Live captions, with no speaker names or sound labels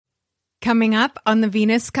Coming up on the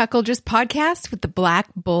Venus Cuckolding podcast with the Black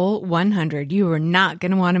Bull 100. You are not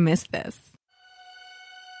going to want to miss this.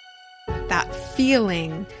 That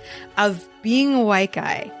feeling of being a white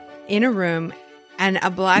guy in a room and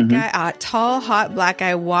a black guy, a tall, hot black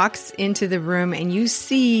guy walks into the room and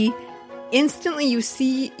instantly you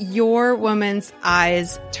see your woman's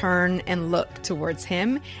eyes turn and look towards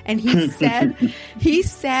him. And he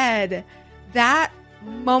said that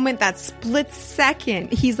moment, that split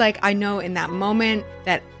second, he's like, I know in that moment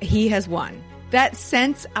that he has won. That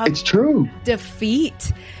sense of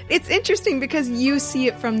defeat. It's interesting because you see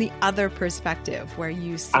it from the other perspective where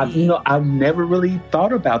you see. I've never really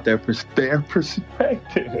thought about their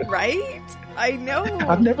perspective. Right? I know.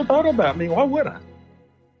 I've never thought about me. Why would I?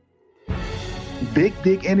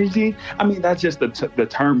 Big energy. I mean, that's just the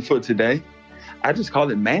term for today. I just call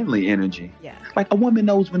it manly energy. Yeah. Like a woman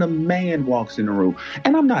knows when a man walks in the room.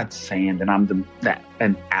 And I'm not saying that I'm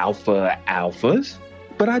an alphas,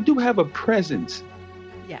 but I do have a presence.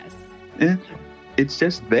 Yes. And it's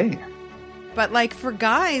just there. But like for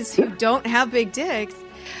guys who don't have big dicks,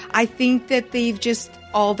 I think that they've just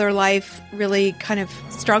all their life really kind of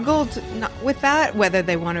struggled with that, whether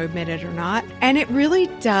they want to admit it or not. And it really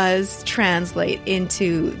does translate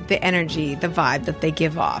into the energy, the vibe that they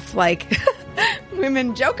give off. Like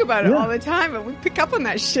women joke about it all the time, and we pick up on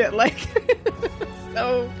that shit like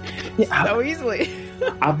so easily.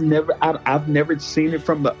 I've never seen it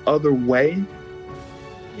from the other way.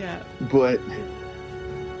 Yeah. But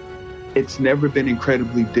it's never been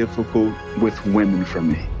incredibly difficult with women for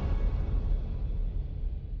me.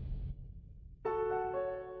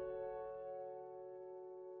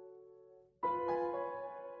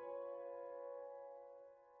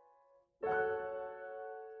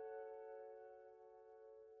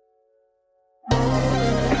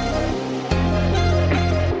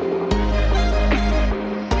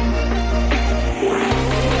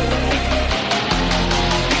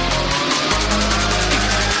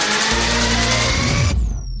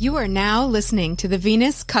 You are now listening to the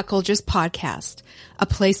Venus Cuckolding podcast, a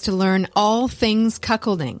place to learn all things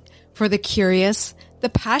cuckolding for the curious, the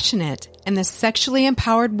passionate, and the sexually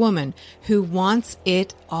empowered woman who wants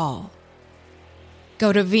it all.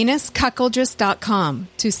 Go to venuscuckolding.com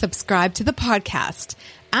to subscribe to the podcast,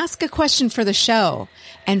 ask a question for the show,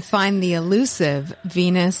 and find the elusive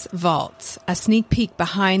Venus Vault, a sneak peek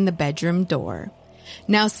behind the bedroom door.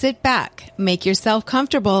 Now sit back, make yourself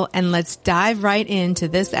comfortable, and let's dive right into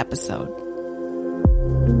this episode.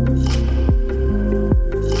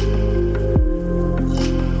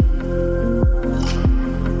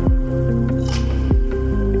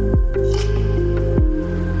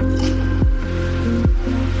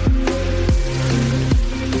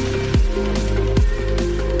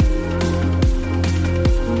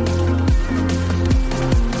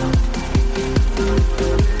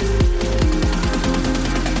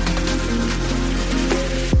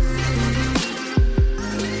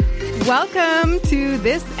 Welcome to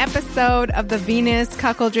this episode of the Venus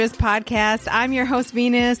Cuckolding podcast. I'm your host,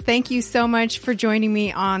 Venus. Thank you so much for joining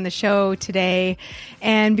me on the show today.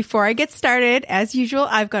 And before I get started, as usual,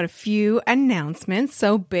 I've got a few announcements,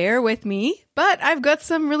 so bear with me. But I've got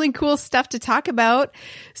some really cool stuff to talk about.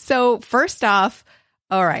 So first off,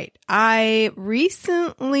 all right, I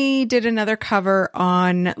recently did another cover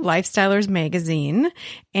on Lifestylers magazine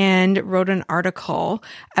and wrote an article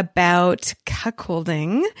about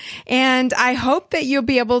cuckolding. And I hope that you'll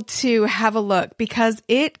be able to have a look because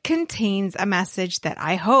it contains a message that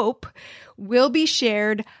I hope will be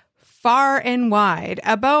shared far and wide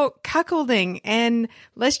about cuckolding. And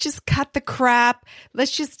let's just cut the crap. Let's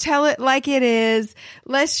just tell it like it is.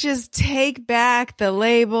 Let's just take back the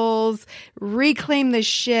labels, reclaim the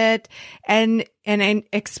shit, and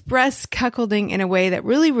express cuckolding in a way that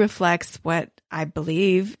really reflects what I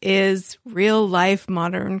believe is real life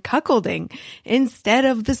modern cuckolding instead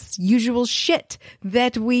of this usual shit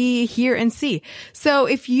that we hear and see. So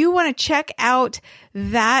if you want to check out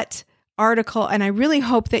that article, and I really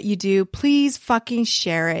hope that you do, please fucking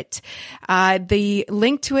share it. The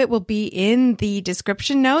link to it will be in the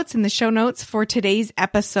description notes and the show notes for today's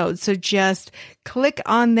episode. So just click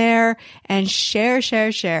on there and share.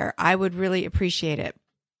 I would really appreciate it.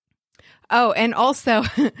 Oh, and also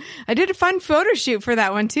I did a fun photo shoot for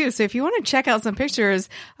that one too. So if you want to check out some pictures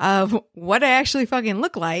of what I actually fucking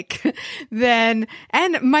look like, then,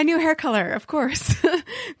 and my new hair color, of course,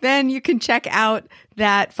 then you can check out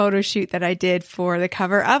that photo shoot that I did for the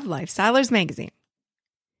cover of Lifestylers magazine.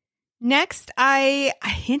 Next, I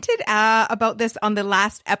hinted about this on the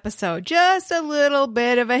last episode, just a little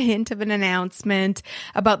bit of a hint of an announcement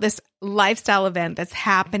about this lifestyle event that's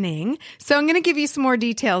happening. So I'm going to give you some more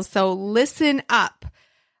details. So listen up.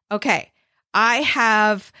 Okay. I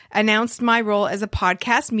have announced my role as a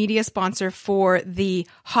podcast media sponsor for the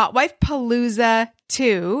Hot Wife Palooza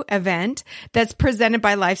 2 event that's presented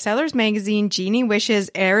by Lifestylers Magazine, Jeannie Wish's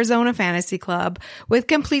Arizona Fantasy Club, with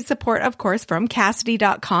complete support, of course, from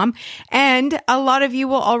Cassidy.com. And a lot of you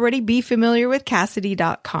will already be familiar with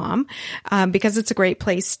Cassidy.com because it's a great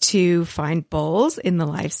place to find bulls in the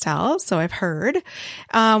lifestyle. So I've heard.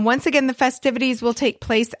 Once again, the festivities will take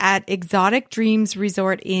place at Exotic Dreams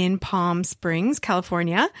Resort in Palm Springs,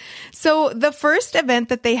 California. So the first event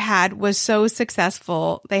that they had was so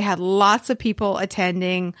successful. They had lots of people attending,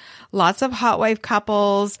 lots of hot wife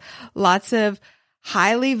couples, lots of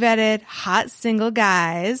highly vetted, hot single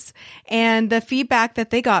guys. And the feedback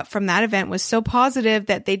that they got from that event was so positive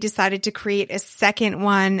that they decided to create a second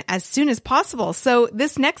one as soon as possible. So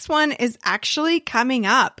this next one is actually coming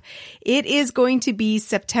up. It is going to be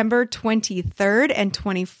September 23rd and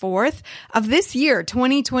 24th of this year,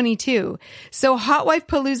 2022. So Hot Wife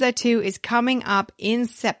Palooza 2 is coming up in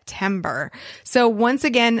September. So once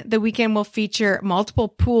again, the weekend will feature multiple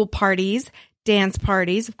pool parties, dance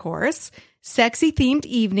parties, of course, sexy themed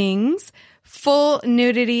evenings, full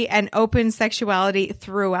nudity and open sexuality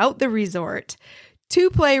throughout the resort, 2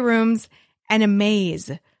 playrooms, and a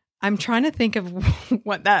maze. I'm trying to think of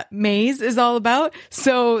what that maze is all about.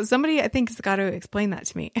 So somebody, I think, has got to explain that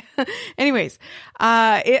to me. Anyways,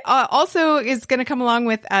 it also is going to come along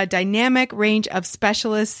with a dynamic range of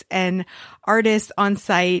specialists and artists on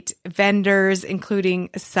site, vendors,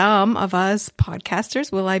 including some of us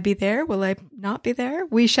podcasters. Will I be there? Will I not be there?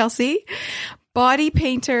 We shall see. Body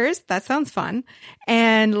painters, that sounds fun,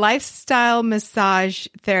 and lifestyle massage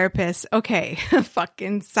therapists. Okay,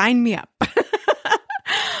 fucking sign me up.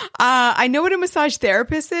 I know what a massage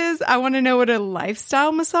therapist is. I want to know what a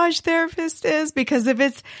lifestyle massage therapist is, because if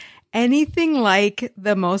it's anything like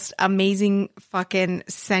the most amazing fucking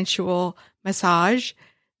sensual massage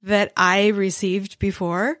that I received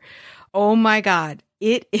before, oh my God,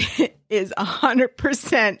 it is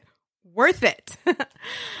 100% worth it.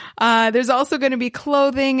 There's also going to be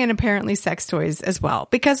clothing and apparently sex toys as well,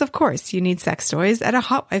 because of course you need sex toys at a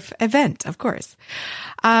hot wife event, of course.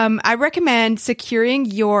 I recommend securing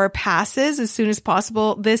your passes as soon as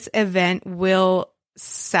possible. This event will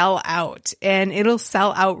sell out, and it'll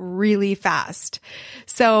sell out really fast.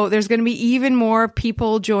 So there's going to be even more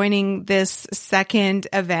people joining this second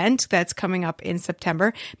event that's coming up in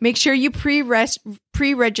September. Make sure you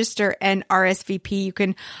pre-register and RSVP. You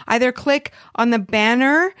can either click on the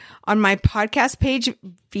banner on my podcast page,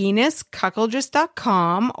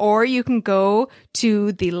 venuscuckoldress.com, or you can go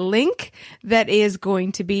to the link that is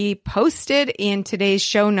going to be posted in today's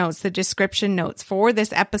show notes, the description notes for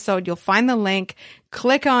this episode. You'll find the link,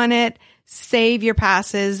 click on it, save your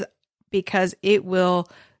passes, because it will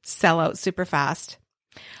sell out super fast.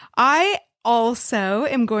 I also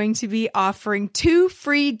am going to be offering 2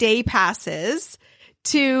 free day passes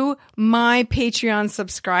to my Patreon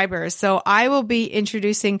subscribers. So I will be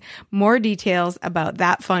introducing more details about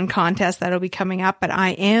that fun contest that'll be coming up, but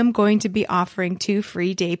I am going to be offering 2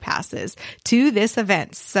 free day passes to this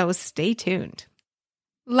event. So stay tuned.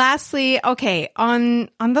 Lastly, okay, on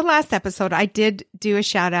the last episode, I did do a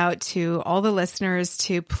shout out to all the listeners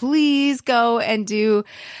to please go and do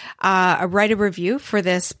write a review for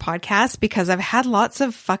this podcast, because I've had lots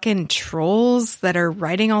of fucking trolls that are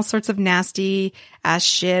writing all sorts of nasty ass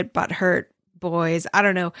shit, butthurt boys, I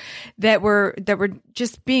don't know, that were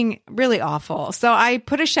just being really awful. So I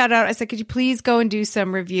put a shout out. I said, could you please go and do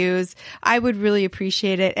some reviews? I would really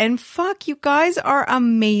appreciate it. And fuck, you guys are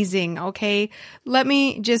amazing. Okay. Let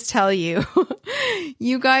me just tell you,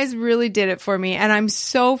 you guys really did it for me. And I'm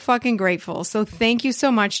so fucking grateful. So thank you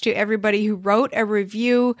so much to everybody who wrote a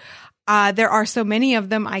review. There are so many of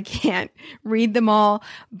them. I can't read them all,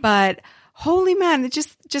 but holy man,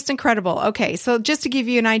 it's just incredible. Okay, so just to give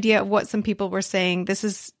you an idea of what some people were saying, this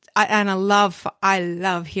is, and I love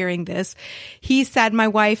hearing this. He said, my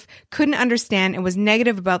wife couldn't understand and was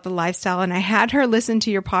negative about the lifestyle, and I had her listen to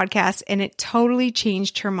your podcast, and it totally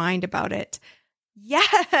changed her mind about it.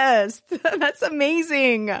 Yes, that's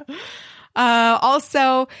amazing.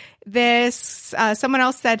 Also, Someone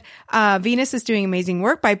else said, Venus is doing amazing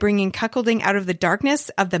work by bringing cuckolding out of the darkness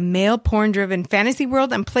of the male porn-driven fantasy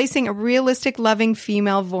world and placing a realistic, loving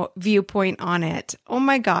female viewpoint on it. Oh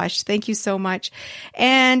my gosh. Thank you so much.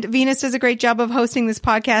 And Venus does a great job of hosting this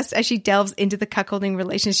podcast as she delves into the cuckolding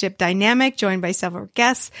relationship dynamic, joined by several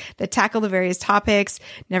guests that tackle the various topics,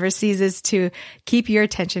 never ceases to keep your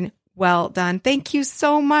attention. Well done. Thank you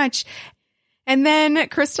so much. And then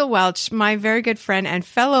Crystal Welch, my very good friend and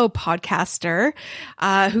fellow podcaster,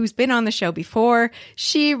 who's been on the show before,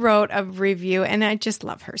 she wrote a review and I just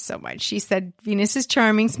love her so much. She said, Venus is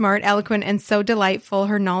charming, smart, eloquent, and so delightful.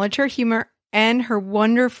 Her knowledge, her humor, and her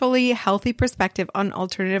wonderfully healthy perspective on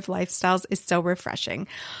alternative lifestyles is so refreshing.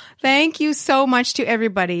 Thank you so much to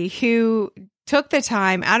everybody who took the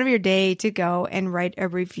time out of your day to go and write a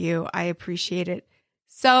review. I appreciate it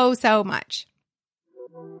so, so much.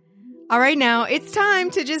 All right, now it's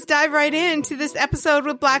time to just dive right into this episode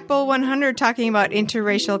with BlackBull100 talking about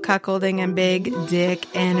interracial cuckolding and big dick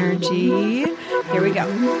energy. Here we go.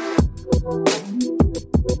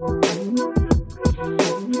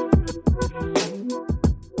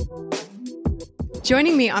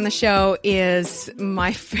 Joining me on the show is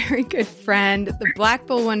my very good friend, the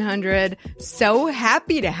BlackBull100. So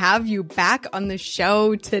happy to have you back on the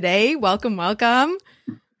show today. Welcome, welcome.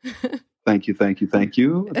 Thank you. Thank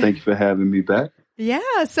you for having me back.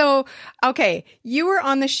 Yeah. So, okay. You were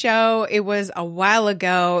on the show. It was a while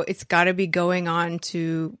ago. It's got to be going on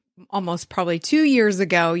to almost probably 2 years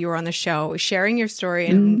ago. You were on the show sharing your story.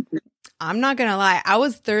 And I'm not going to lie. I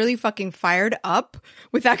was thoroughly fucking fired up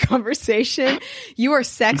with that conversation. You are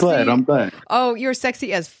sexy. I'm glad. Oh, you're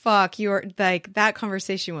sexy as fuck. You're like, that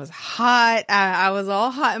conversation was hot. I was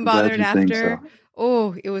all hot and bothered after.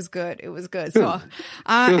 Oh, it was good. It was good. So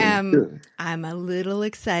I'm a little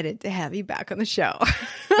excited to have you back on the show.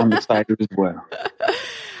 I'm excited as well.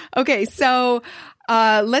 Okay. So,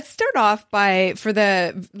 let's start off for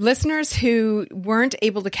the listeners who weren't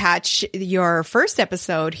able to catch your first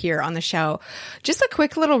episode here on the show, just a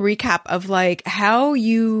quick little recap of like how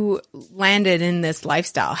you landed in this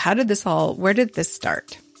lifestyle. Where did this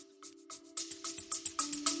start?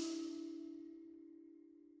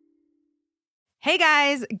 Hey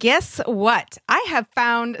guys, guess what? I have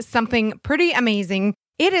found something pretty amazing.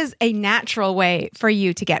 It is a natural way for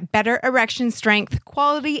you to get better erection strength,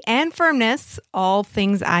 quality, and firmness, all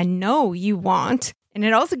things I know you want. And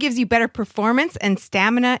it also gives you better performance and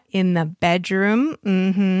stamina in the bedroom.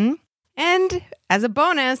 And as a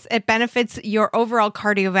bonus, it benefits your overall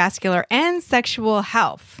cardiovascular and sexual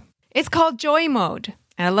health. It's called Joy Mode,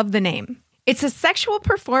 and I love the name. It's a sexual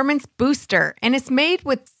performance booster, and it's made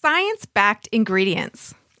with science-backed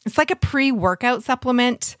ingredients. It's like a pre-workout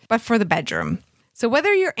supplement, but for the bedroom. So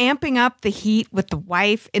whether you're amping up the heat with the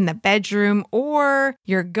wife in the bedroom or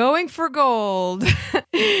you're going for gold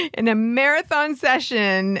in a marathon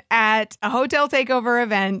session at a hotel takeover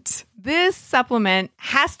event, this supplement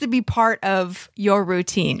has to be part of your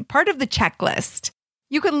routine, part of the checklist.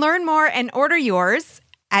 You can learn more and order yours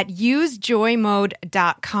at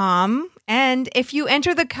usejoymode.com. And if you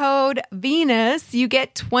enter the code Venus, you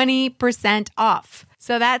get 20% off.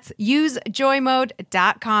 So that's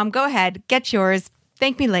usejoymode.com. Go ahead, get yours.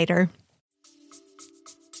 Thank me later.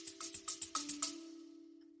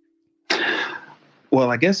 Well,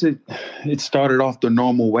 I guess it started off the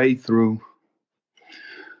normal way through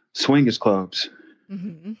swingers clubs.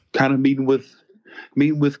 Kind of meeting with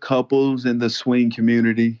couples in the swing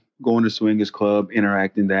community, going to swingers club,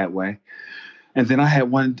 interacting that way. And then I had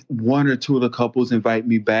one or two of the couples invite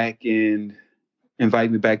me back to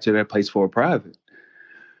their place for a private.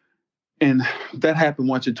 And that happened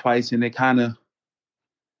once or twice, and it kind of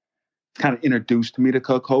introduced me to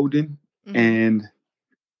cuckolding. And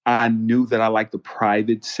I knew that I liked the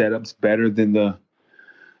private setups better than the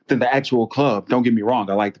actual club. Don't get me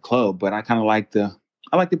wrong, I like the club, but I kind of like the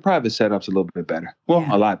private setups a little bit better. Well,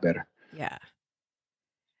 a lot better. Yeah.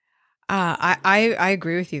 I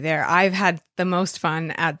agree with you there. I've had the most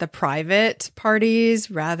fun at the private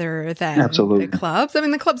parties rather than the clubs. I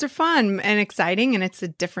mean, the clubs are fun and exciting and it's a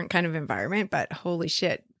different kind of environment, but holy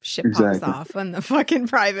shit pops off on the fucking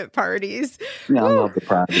private parties. Yeah, I love the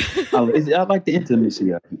private. I like the intimacy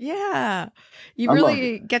of it. Yeah. You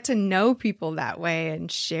really get to know people that way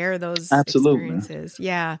and share those experiences.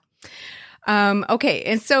 Yeah. Okay.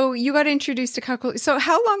 And so you got introduced to cuckolding. So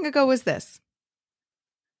how long ago was this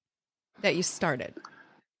that you started?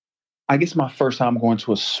 I guess my first time going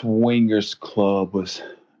to a swingers club was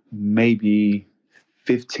maybe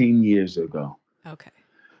 15 years ago. Okay.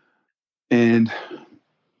 And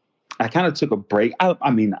I kind of took a break.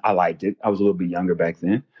 I mean, I liked it. I was a little bit younger back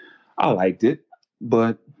then. I liked it,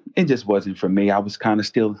 but it just wasn't for me. I was kind of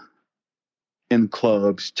still in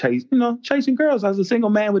clubs, chasing girls as a single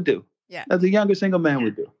man would do. Yeah. As a younger single man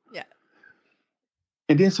would do. Yeah.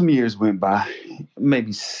 And then some years went by,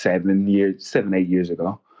 maybe 8 years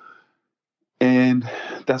ago. And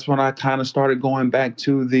that's when I kind of started going back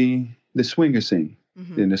to the swinger scene.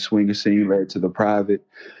 Mm-hmm. Then the swinger scene led to the private,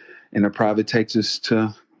 and the private takes us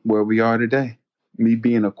to where we are today. Me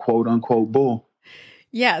being a quote unquote bull.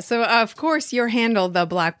 Yeah. So of course you're handled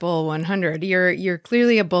TheBlackBull100. You're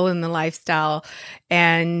clearly a bull in the lifestyle,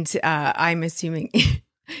 and I'm assuming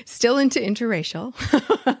still into interracial.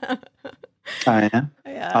 I am.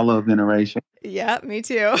 Yeah. I love interracial. Yeah, me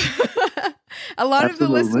too. A lot of the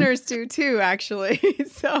listeners do too, actually.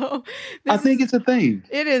 So I think it's a thing.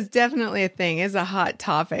 It is definitely a thing. It's a hot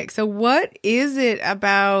topic. So what is it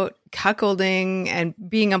about cuckolding and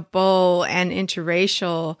being a bull and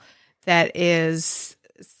interracial that is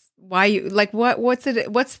why you like what's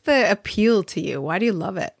the appeal to you? Why do you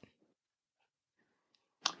love it?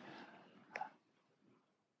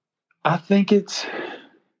 I think it's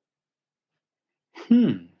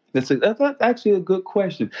that's actually a good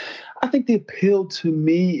question. I think the appeal to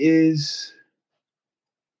me is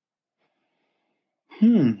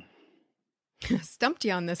stumped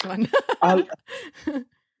you on this one. I like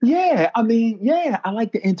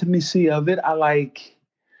the intimacy of it. I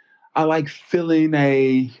like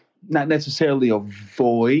feeling not necessarily a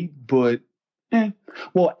void, but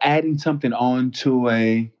adding something on to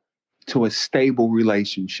a stable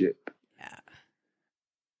relationship. Yeah.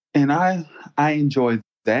 And I enjoy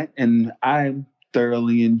that, and I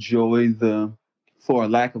thoroughly enjoy for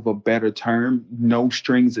lack of a better term, no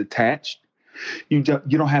strings attached. You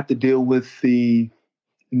don't have to deal with the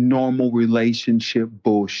normal relationship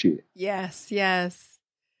bullshit. Yes. Yeah,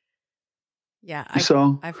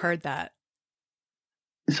 I've heard that.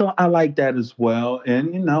 So I like that as well.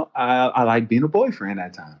 And, I like being a boyfriend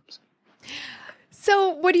at times. So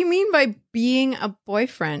what do you mean by being a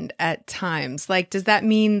boyfriend at times? Like, does that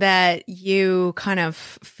mean that you kind of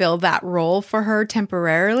fill that role for her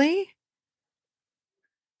temporarily?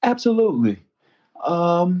 Absolutely.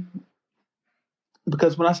 Because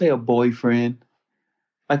when I say a boyfriend,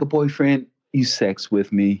 you sex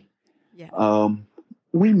with me. Yeah.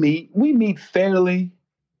 We meet fairly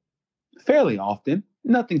often.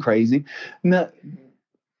 Nothing crazy.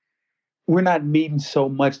 We're not meeting so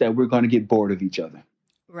much that we're going to get bored of each other.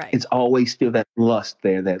 Right. It's always still that lust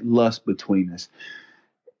there, that lust between us.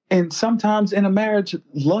 And sometimes in a marriage,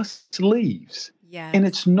 lust leaves. Yeah. And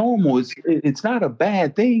it's normal. It's not a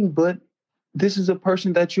bad thing, but this is a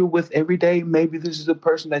person that you're with every day. Maybe this is a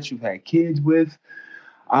person that you've had kids with.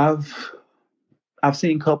 I've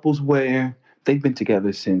seen couples where they've been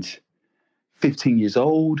together since 15 years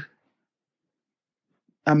old.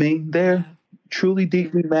 I mean, they're truly,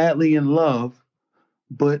 deeply, madly in love,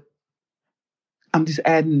 but I'm just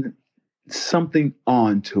adding something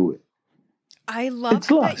on to it. I love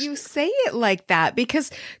that you say it like that,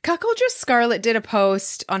 because Cuckoldress Scarlett did a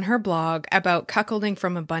post on her blog about cuckolding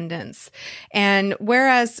from abundance. And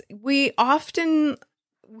whereas we often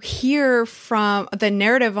hear from the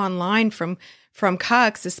narrative online from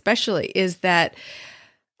cucks especially is that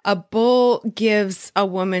a bull gives a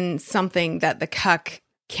woman something that the cuck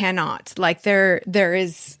cannot. Like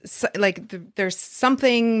there's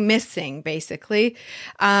something missing, basically.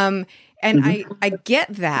 And I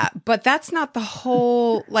get that, but that's not the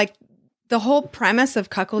whole, the whole premise of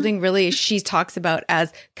cuckolding really, she talks about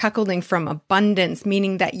as cuckolding from abundance,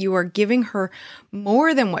 meaning that you are giving her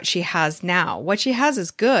more than what she has now. What she has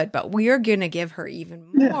is good, but we are going to give her even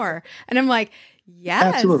more. Yeah. And I'm like,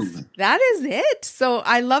 yes, absolutely. That is it. So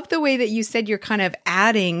I love the way that you said you're kind of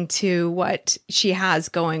adding to what she has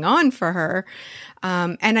going on for her.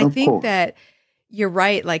 And I think that you're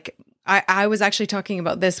right. Like I was actually talking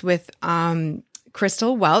about this with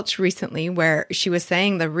Crystal Welch recently, where she was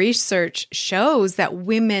saying the research shows that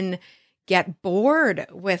women get bored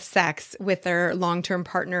with sex with their long-term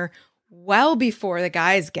partner well before the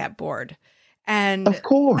guys get bored. And of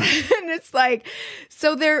course, and it's like,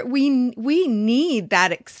 so we need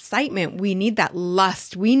that excitement. We need that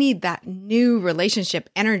lust. We need that new relationship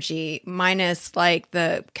energy minus like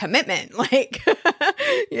the commitment, like,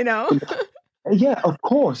 Yeah, of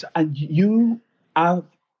course. And I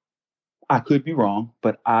could be wrong,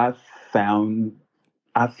 but I found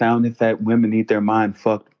it that women need their mind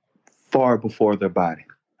fucked far before their body.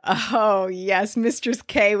 Oh, yes. Mistress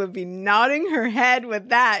K would be nodding her head with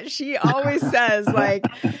that. She always says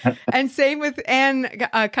and same with Anne,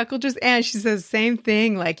 Cuckoldress Anne, she says same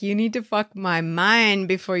thing. Like, you need to fuck my mind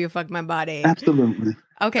before you fuck my body. Absolutely.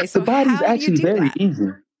 Okay. So the body's actually very easy.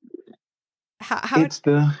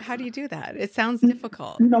 How do you do that? It sounds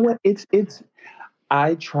difficult. You know what?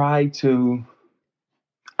 I try to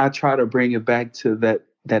bring it back to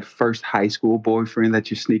that first high school boyfriend that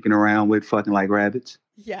you're sneaking around with fucking like rabbits.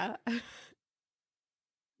 Yeah.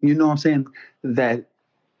 You know what I'm saying? That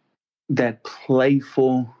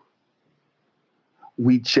playful,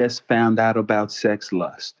 we just found out about sex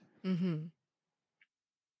lust. Mm-hmm.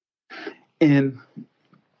 And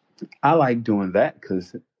I like doing that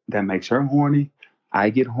because that makes her horny. I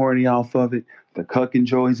get horny off of it. The cuck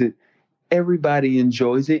enjoys it. Everybody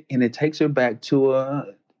enjoys it. And it takes her back to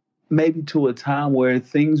maybe to a time where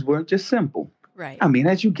things were just simple. Right. I mean,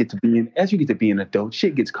 as you get to be an adult,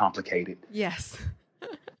 shit gets complicated. Yes.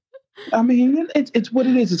 I mean, it's what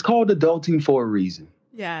it is. It's called adulting for a reason.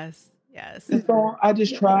 Yes. Yes. And so I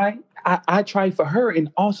just try. I try for her and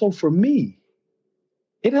also for me.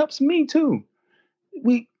 It helps me too.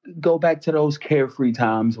 We go back to those carefree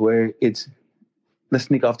times where it's let's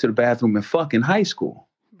sneak off to the bathroom and fuck in high school.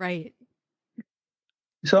 Right.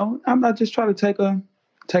 So I'm not just trying to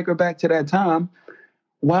take her back to that time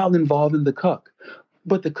while involving the cuck.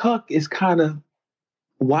 But the cuck is kind of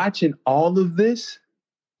watching all of this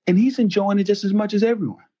and he's enjoying it just as much as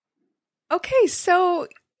everyone. Okay, so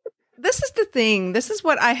this is the thing. This is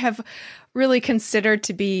what I have really considered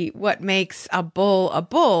to be what makes a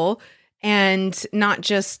bull and not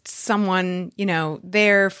just someone,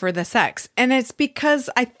 there for the sex. And it's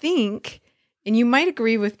because I think, and you might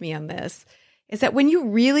agree with me on this, is that when you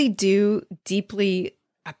really do deeply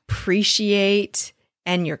appreciate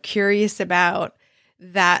and you're curious about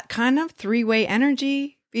that kind of three-way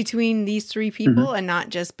energy between these three people mm-hmm. and not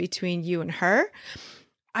just between you and her,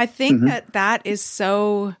 I think mm-hmm. that is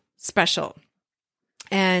so special.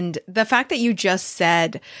 And the fact that you just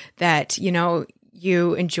said that,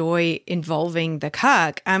 you enjoy involving the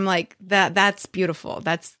cuck, I'm like, that's beautiful.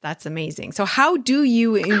 That's amazing. So how do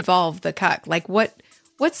you involve the cuck? Like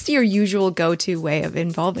what's your usual go-to way of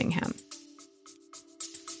involving him?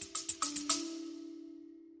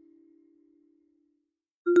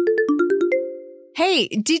 Hey,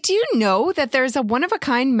 did you know that there's a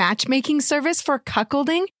one-of-a-kind matchmaking service for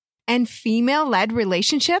cuckolding and female-led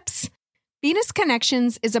relationships? Venus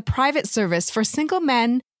Connections is a private service for single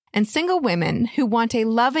men and single women who want a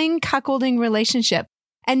loving cuckolding relationship.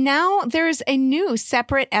 And now there's a new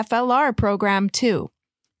separate FLR program too.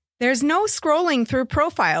 There's no scrolling through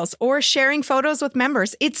profiles or sharing photos with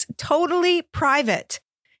members. It's totally private.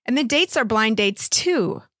 And the dates are blind dates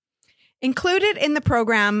too. Included in the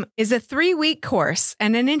program is a 3-week course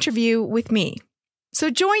and an interview with me.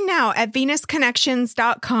 So join now at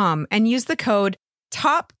venusconnections.com and use the code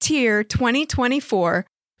TOPTIER2024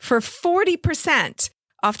 for 40%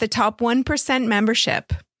 off the top 1%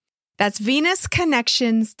 membership. That's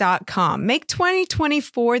venusconnections.com. Make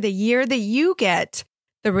 2024 the year that you get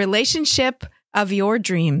the relationship of your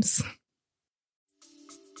dreams.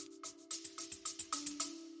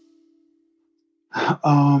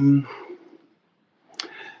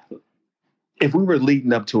 If we were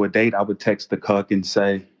leading up to a date, I would text the cuck and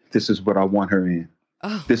say, this is what I want her in.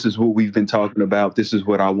 Oh. This is what we've been talking about. This is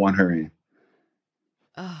what I want her in.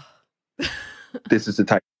 Oh. This is the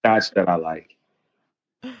type of shots that I like.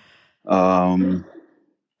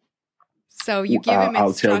 So you give him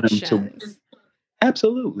instructions. Tell him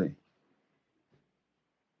absolutely.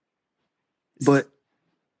 But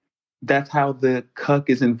that's how the cuck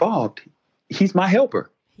is involved. He's my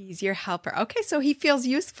helper. He's your helper. Okay, so he feels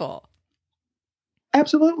useful.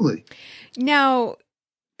 Absolutely. Now,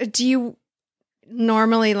 do you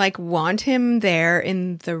normally want him there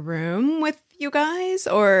in the room with you guys,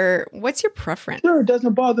 or what's your preference? Sure, it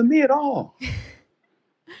doesn't bother me at all.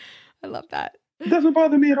 I love that. It doesn't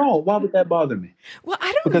bother me at all. Why would that bother me? Well,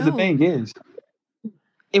 I don't know. Because the thing is,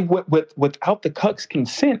 without the cuck's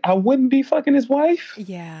consent, I wouldn't be fucking his wife.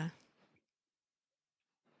 Yeah.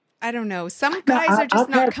 I don't know. Some guys are just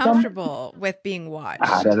not comfortable with being watched.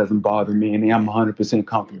 That doesn't bother me. And I'm 100%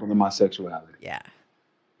 comfortable in my sexuality. Yeah.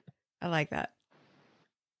 I like that.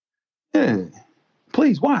 Yeah.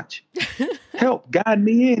 Please watch. Help guide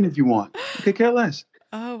me in if you want. I could care less.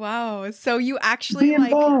 Oh, wow. So you actually be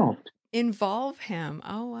involved. Involve him.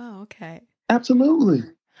 Oh, wow. Okay. Absolutely.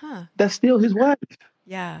 Huh. That's still his wife.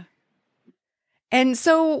 Yeah. And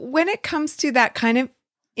so when it comes to that kind of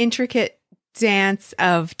intricate dance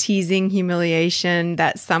of teasing, humiliation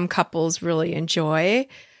that some couples really enjoy,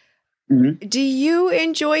 mm-hmm. do you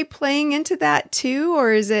enjoy playing into that too?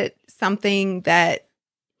 Or is it something that,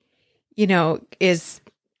 is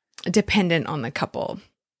dependent on the couple?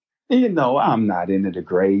 I'm not into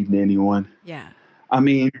degrading anyone. Yeah. I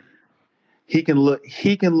mean, he can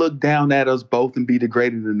look down at us both and be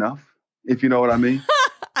degraded enough. if you know what I mean.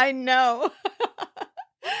 I know.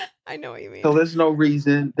 I know what you mean. So there's no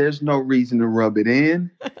reason to rub it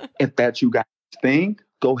in. If that's you guys think,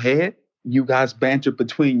 go ahead. You guys banter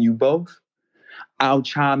between you both. I'll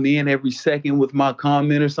chime in every second with my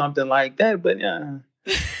comment or something like that. But yeah,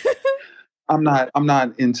 I'm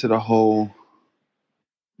not into the whole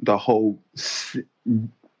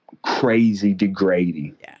crazy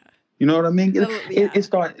degrading. Yeah. You know what I mean? Yeah.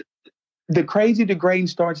 The crazy degrading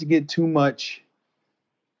starts to get too much.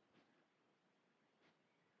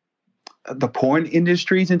 The porn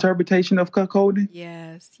industry's interpretation of cuckolding.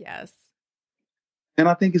 Yes. And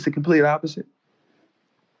I think it's the complete opposite.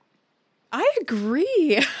 I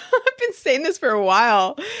agree. I've been saying this for a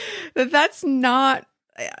while, that's not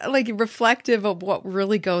like reflective of what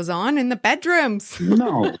really goes on in the bedrooms.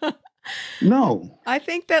 No. I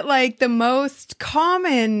think that like the most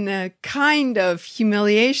common kind of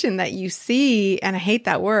humiliation that you see, and I hate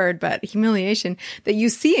that word, but humiliation that you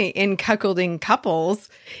see in cuckolding couples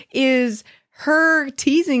is her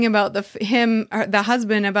teasing about the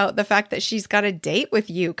husband about the fact that she's got a date with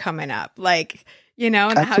you coming up. Like, you know,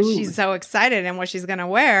 and Absolutely. how she's so excited and what she's going to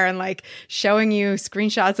wear, and like showing you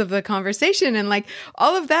screenshots of the conversation and like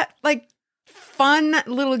all of that, like fun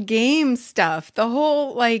little game stuff. The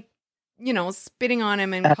whole like, you know, spitting on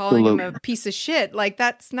him and Absolutely. calling him a piece of shit. Like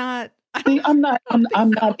that's not. I'm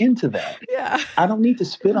not into that. Yeah. I don't need to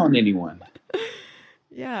spit on anyone.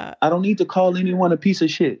 Yeah. I don't need to call anyone a piece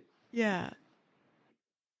of shit. Yeah.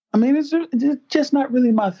 I mean, it's just not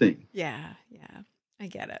really my thing. Yeah. I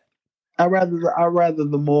get it. I rather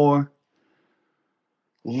the more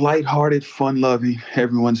lighthearted, fun-loving,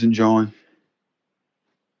 everyone's enjoying.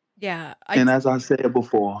 Yeah. And as I said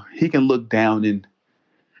before, he can look down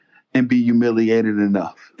and be humiliated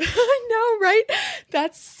enough. I know, right?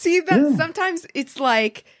 Sometimes it's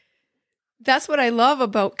like, that's what I love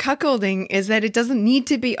about cuckolding is that it doesn't need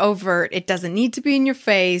to be overt. It doesn't need to be in your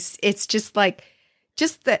face. It's just like,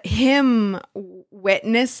 that him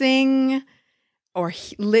witnessing or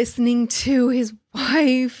listening to his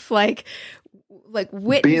wife, like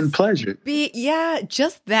witness, being pleasured.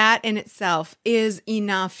 Just that in itself is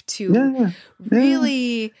enough to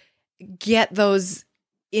really get those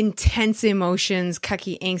intense emotions,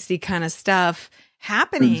 cucky, angsty kind of stuff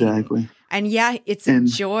happening. Exactly. And it's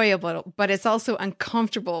enjoyable, but it's also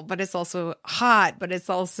uncomfortable, but it's also hot, but it's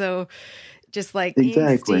also just like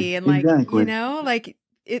angsty and like, you know, like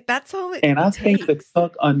that's all it And I takes. think the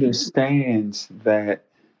cuck understands that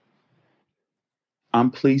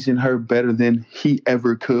I'm pleasing her better than he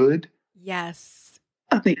ever could. Yes.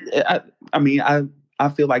 I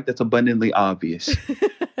feel like that's abundantly obvious.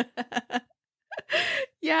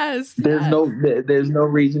 Yes. There's no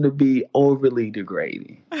reason to be overly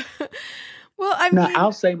degrading. Well,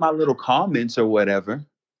 I'll say my little comments or whatever.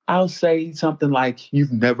 I'll say something like,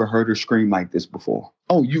 "You've never heard her scream like this before.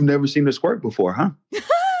 Oh, you've never seen her squirt before, huh?"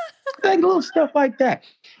 Like little stuff like that.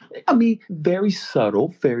 I mean, very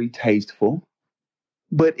subtle, very tasteful,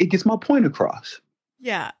 but it gets my point across.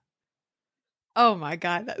 Yeah. Oh my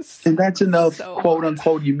God, that's enough so quote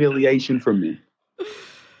unquote humiliation for me.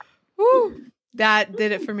 Woo. That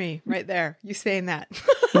did it for me right there. You saying that.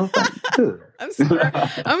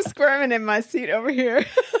 I'm squirming in my seat over here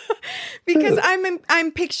because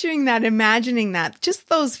I'm picturing that, imagining that, just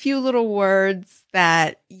those few little words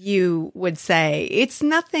that you would say. It's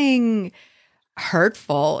nothing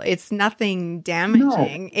hurtful. It's nothing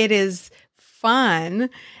damaging. No. It is fun.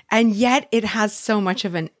 And yet it has so much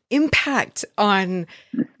of an impact on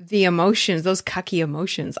the emotions, those cucky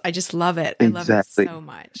emotions. I just love it. I love it so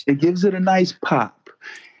much. It gives it a nice pop.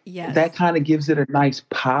 Yes. That kind of gives it a nice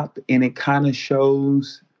pop, and it kind of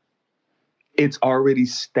shows it's already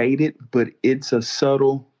stated, but it's a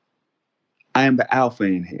subtle, I am the alpha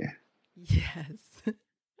in here. Yes.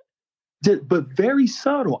 But very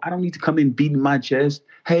subtle. I don't need to come in beating my chest.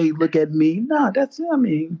 Hey, look at me. No, that's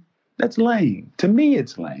lame. To me,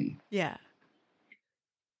 it's lame. Yeah.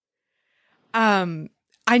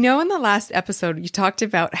 I know in the last episode, you talked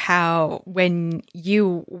about how when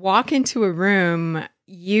you walk into a room,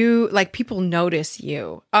 people notice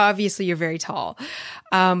you. Obviously, you're very tall,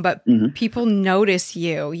 but people notice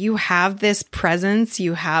you. You have this presence.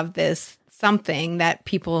 You have this something that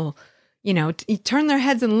people, you know, turn their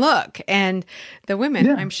heads and look. And the women,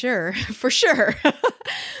 I'm sure, for sure.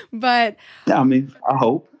 But I mean, I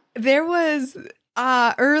hope. There was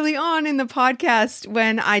early on in the podcast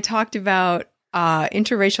when I talked about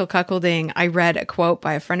interracial cuckolding, I read a quote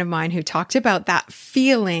by a friend of mine who talked about that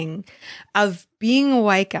feeling of being a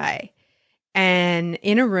white guy and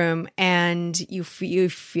in a room and you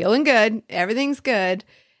feeling good, everything's good,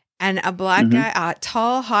 and a black guy, a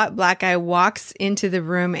tall, hot black guy walks into the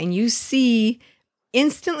room, and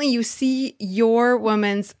instantly you see your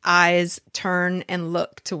woman's eyes turn and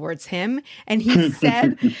look towards him. And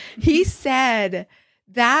he said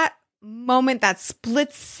that moment, that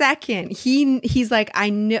split second, he's like, I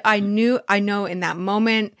know in that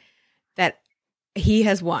moment that he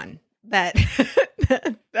has won, that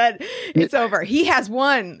that it's over. He has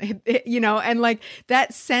won, and like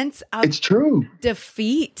that sense of it's true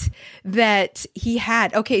defeat that he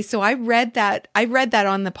had. Okay, so I read that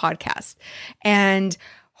on the podcast, and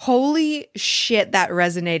holy shit, that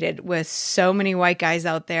resonated with so many white guys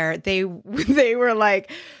out there. They were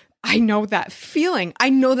like, I know that feeling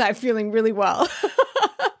really well.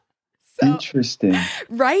 Interesting.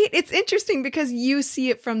 Right? It's interesting because you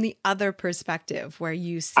see it from the other perspective, where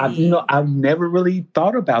you see... I've never really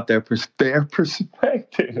thought about their perspective.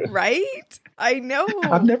 Right? I know.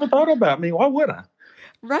 I've never thought about me. Why would I?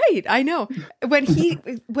 Right. I know. When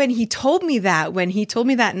he told me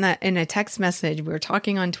that in a text message, we were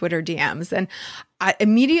talking on Twitter DMs, and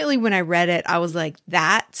immediately when I read it, I was like,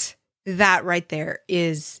 that right there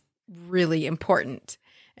is really important.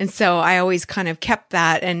 And so I always kind of kept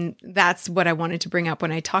that. And that's what I wanted to bring up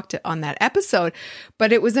when I talked on that episode.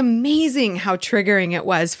 But it was amazing how triggering it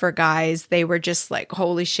was for guys. They were just like,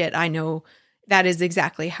 holy shit, I know that is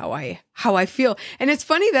exactly how I feel. And it's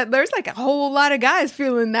funny that there's like a whole lot of guys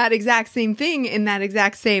feeling that exact same thing in that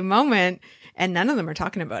exact same moment. And none of them are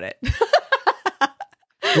talking about it.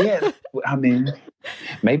 Yeah. I mean,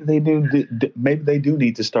 maybe they do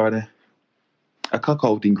need to start a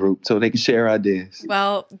cuckolding group so they can share ideas.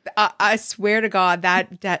 Well, I swear to God,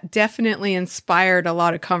 that definitely inspired a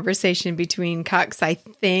lot of conversation between cucks, I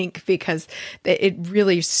think, because it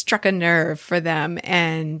really struck a nerve for them,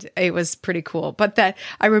 and it was pretty cool. But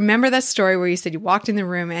I remember that story where you said you walked in the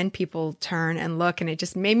room and people turn and look, and it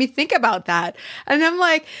just made me think about that. And I'm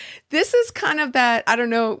like, this is kind of that, I don't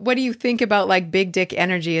know, what do you think about like big dick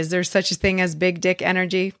energy? Is there such a thing as big dick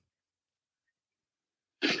energy?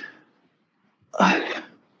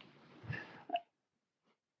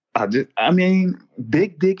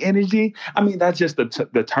 Big dick energy. I mean, that's just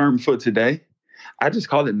the term for today. I just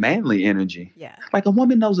call it manly energy. Yeah. Like a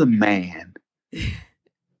woman knows a man.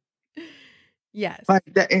 Yes. Like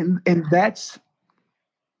that, and that's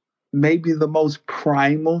maybe the most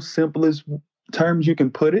primal, simplest terms you can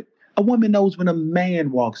put it. A woman knows when a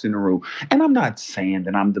man walks in the room. And I'm not saying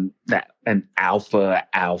that I'm an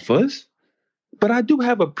alphas, but I do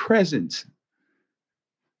have a presence.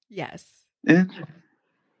 Yes. And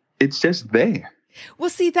it's just there. Well,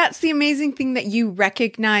 see, that's the amazing thing that you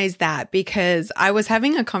recognize that, because I was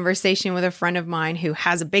having a conversation with a friend of mine who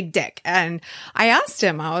has a big dick, and I asked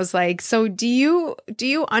him, I was like, so do you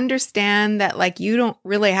understand that like you don't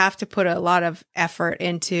really have to put a lot of effort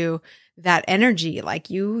into that energy? Like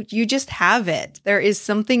you just have it. There is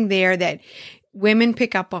something there that women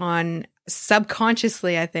pick up on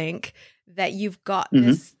subconsciously, I think, that you've got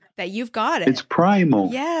this. That you've got it. It's primal.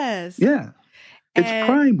 Yes. Yeah. It's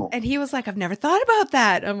primal. And he was like, I've never thought about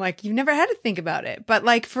that. I'm like, you've never had to think about it. But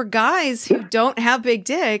like for guys who don't have big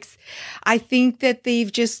dicks, I think that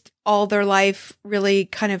they've just all their life really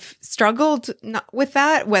kind of struggled with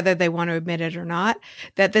that, whether they want to admit it or not,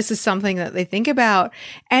 that this is something that they think about.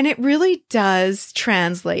 And it really does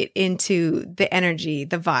translate into the energy,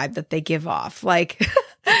 the vibe that they give off. Like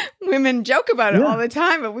women joke about it all the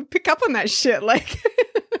time, but we pick up on that shit like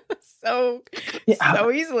so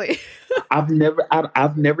easily. I've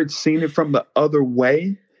never seen it from the other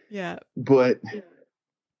way. Yeah. But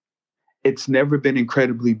it's never been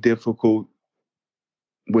incredibly difficult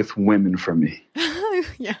with women for me.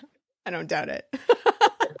 Yeah. I don't doubt it.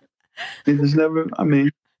 It's never, I mean,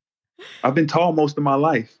 I've been tall most of my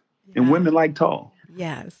life, and women like tall.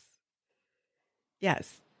 Yes.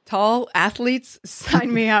 Yes. Tall athletes,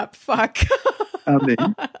 sign me up. Fuck. I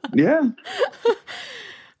mean, yeah.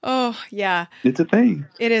 Oh, yeah. It's a thing.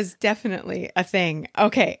 It is definitely a thing.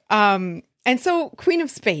 Okay. And so Queen of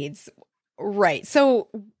Spades. Right. So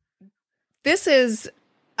this is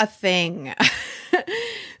a thing.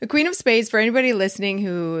 The Queen of Spades, for anybody listening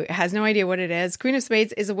who has no idea what it is, Queen of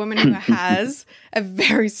Spades is a woman who has a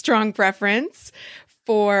very strong preference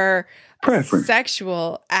for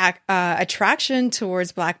sexual attraction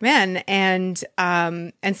towards Black men. And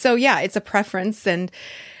so, yeah, it's a preference. And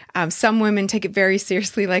some women take it very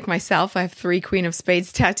seriously, like myself. I have 3 Queen of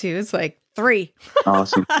Spades tattoos, like 3.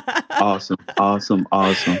 Awesome.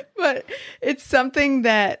 But it's something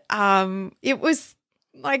that it was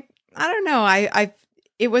like, I don't know.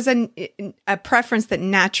 It was a preference that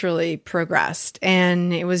naturally progressed.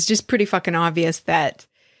 And it was just pretty fucking obvious that,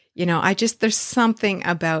 there's something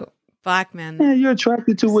about black men. Yeah, you're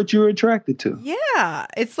attracted to what you're attracted to. Yeah.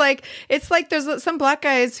 It's like there's some black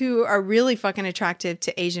guys who are really fucking attractive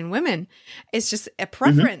to Asian women. It's just a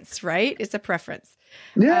preference, right? It's a preference.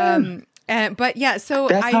 Yeah. But yeah, so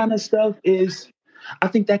that kind of stuff I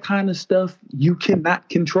think that kind of stuff you cannot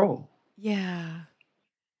control. Yeah.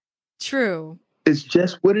 True. It's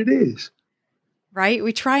just what it is. Right?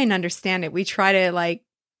 We try and understand it. We try to like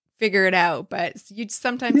figure it out, but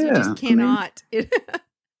sometimes you just cannot.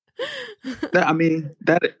 I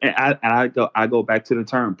go back to the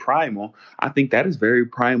term primal. I think that is very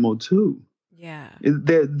primal too. Yeah.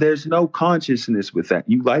 There's no consciousness with that.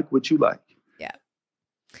 You like what you like. Yeah.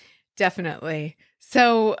 Definitely.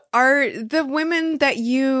 So are the women that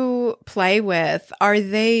you play with, are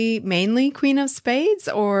they mainly Queen of Spades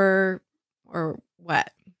or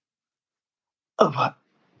what?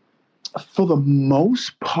 For the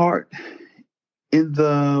most part, in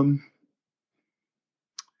the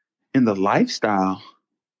lifestyle,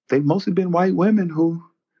 they've mostly been white women who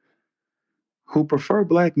prefer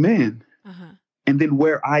black men. And then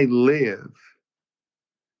where I live,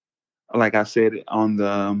 like I said on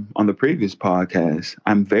the previous podcast,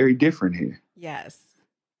 I'm very different here. Yes.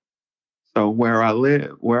 So where I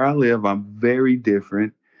live, I'm very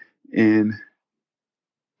different. And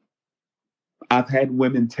I've had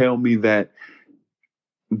women tell me that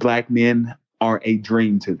black men are a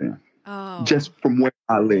dream to them. Oh. Just from where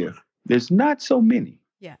I live. There's not so many.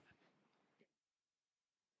 Yeah.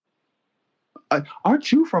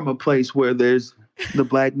 Aren't you from a place where the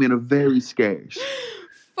black men are very scarce?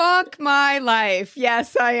 Fuck my life.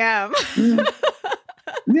 Yes, I am.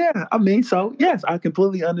 Yeah, I mean, so yes, I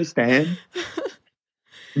completely understand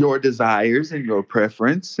your desires and your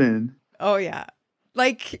preference. And oh yeah.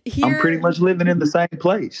 Like here, I'm pretty much living in the same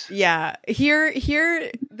place. Yeah. Here,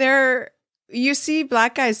 there, you see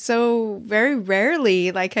black guys so very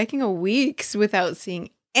rarely. Like I can go weeks without seeing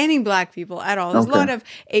any black people at all. There's a lot of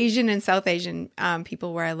Asian and South Asian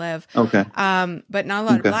people where I live. Okay. But not a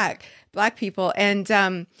lot of black people. And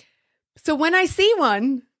so when I see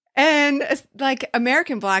one, and like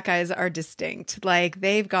American black guys are distinct. Like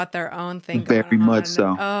they've got their own thing going on. Very much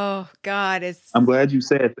so. Oh God, I'm glad you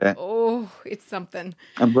said that. Oh, it's something.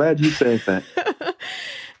 I'm glad you said that.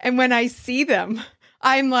 And when I see them,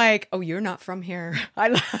 I'm like, oh, you're not from here.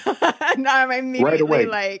 I'm immediately right away.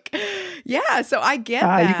 Like, yeah. So I get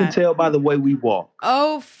that. You can tell by the way we walk.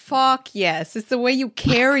 Oh, fuck yes. It's the way you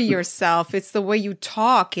carry yourself. It's the way you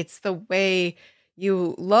talk. It's the way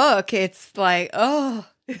you look. It's like, oh,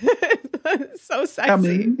 so sexy. I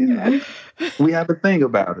mean, we have a thing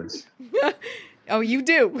about us. Oh, you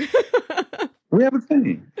do. We have a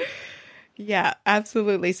thing. Yeah,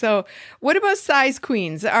 absolutely. So what about size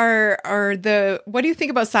queens? What do you think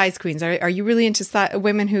about size queens? Are you really into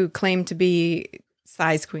women who claim to be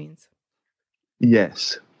size queens?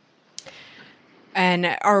 Yes.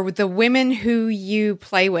 And are the women who you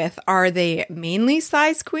play with, are they mainly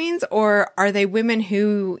size queens, or are they women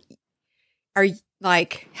who are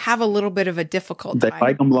like have a little bit of a difficult time? They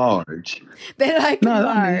like them large. They like them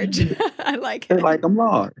large. I like it. They like them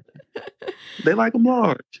large. They like them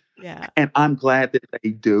large. Yeah. And I'm glad that they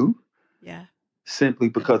do. Yeah. Simply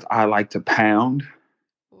because I like to pound.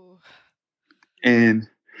 Ooh. And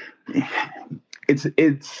it's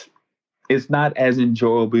not as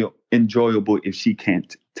enjoyable if she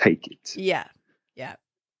can't take it. Yeah. Yeah.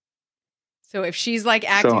 So if she's like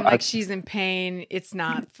acting like she's in pain, it's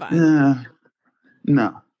not fun.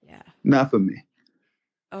 No. Yeah. Not for me.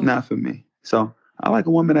 Oh. Not for me. So I like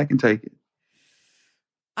a woman that can take it.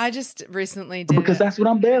 I just recently did because that's what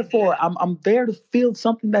I'm there for. I'm there to feel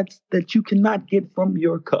something that you cannot get from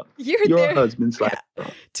your cup. Your husband's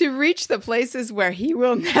to reach the places where he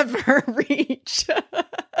will never reach.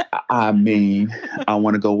 I mean, I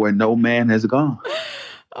want to go where no man has gone.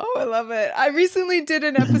 Oh, I love it. I recently did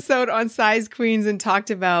an episode on size queens and talked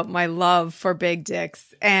about my love for big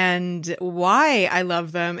dicks and why I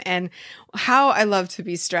love them and how I love to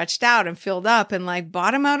be stretched out and filled up and like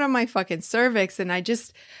bottom out on my fucking cervix. And I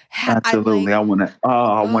just absolutely, I want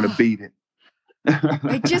to beat it.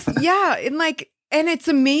 And it's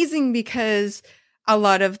amazing because a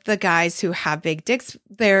lot of the guys who have big dicks,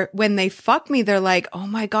 when they fuck me, they're like, "Oh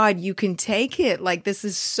my God, you can take it! Like this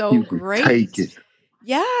is so great." Take it.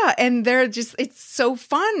 Yeah, and it's so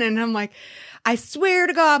fun. And I'm like, I swear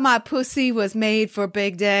to God, my pussy was made for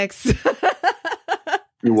big dicks. It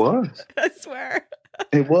was. I swear.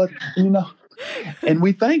 It was, and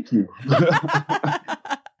we thank you.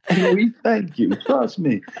 And we thank you. Trust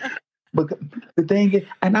me. But the thing is,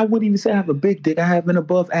 and I wouldn't even say I have a big dick. I have an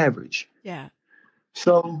above average. Yeah.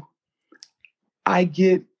 So I've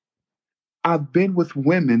been with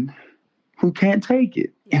women who can't take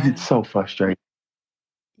it. Yeah. And it's so frustrating.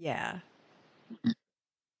 Yeah.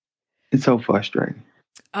 It's so frustrating.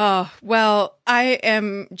 Oh, well,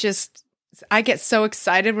 I get so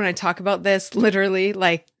excited when I talk about this, literally,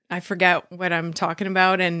 like I forget what I'm talking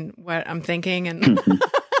about and what I'm thinking, and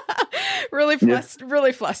really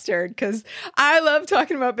flustered because I love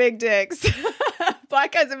talking about big dicks.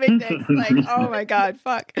 Black guys and big dicks. Like, oh my God,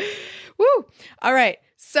 fuck. Woo. All right.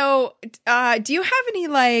 So, do you have any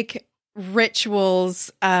like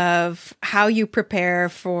rituals of how you prepare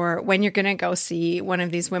for when you're going to go see one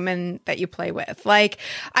of these women that you play with? Like,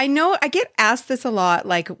 I know I get asked this a lot,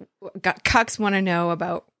 like cucks want to know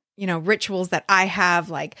about, rituals that I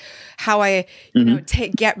have, like how I,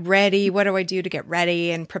 get ready. What do I do to get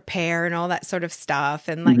ready and prepare and all that sort of stuff.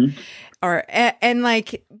 And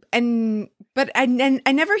like, but I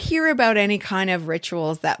never hear about any kind of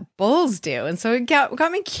rituals that bulls do. And so it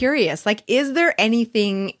got me curious. Like, is there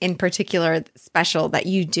anything in particular special that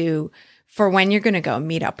you do for when you're going to go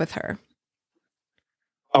meet up with her?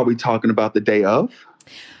 Are we talking about the day of?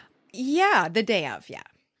 Yeah, the day of, yeah.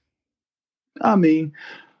 I mean,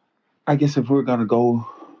 I guess if we're going to go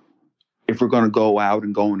out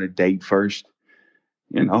and go on a date first,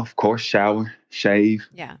 of course, shower, shave,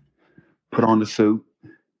 put on the suit,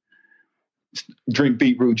 drink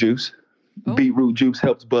beetroot juice. Oh. Beetroot juice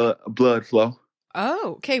helps blood flow.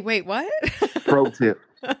 Oh, okay. Wait, what? Pro tip.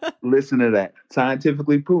 Listen to that.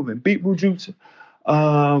 Scientifically proven. Beetroot juice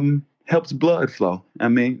helps blood flow. I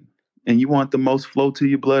mean, and you want the most flow to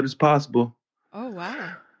your blood as possible. Oh,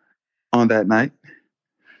 wow. On that night.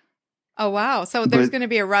 Oh, wow. So there's going to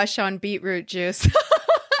be a rush on beetroot juice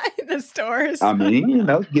in the stores. I mean,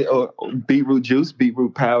 get beetroot juice,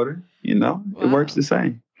 beetroot powder, wow. It works the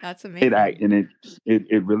same. That's amazing.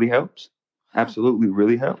 It really helps. Wow. Absolutely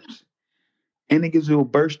really helps. And it gives you a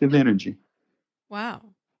burst of energy. Wow.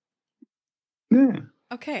 Yeah.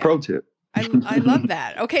 Okay. Pro tip. I love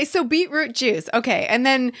that. Okay, so beetroot juice. Okay, and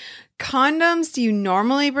then condoms. Do you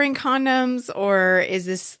normally bring condoms, or is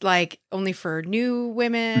this like only for new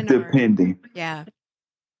women? Depending. Yeah.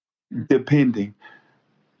 Depending.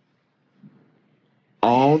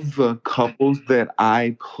 All the couples that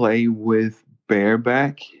I play with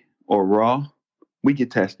bareback or raw, we get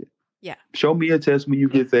tested. Yeah. Show me a test when you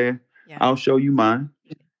get there. Yeah. I'll show you mine.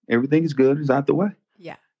 Everything is good. It's out the way.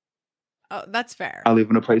 Yeah. Oh, that's fair. I live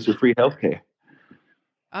in a place with free healthcare.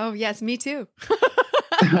 Oh, yes, me too.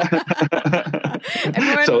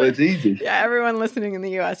 So it's easy. Yeah, everyone listening in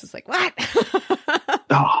the U.S. is like, what?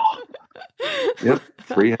 Yep,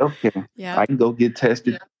 free healthcare. Yeah. I can go get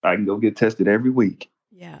tested. Every week.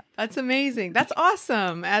 Yeah, that's amazing. That's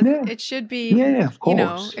awesome. It should be, of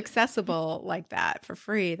course. Accessible like that for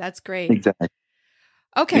free. That's great. Exactly.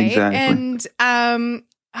 Okay, exactly. And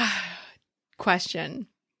question.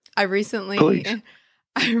 I recently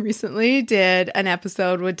did an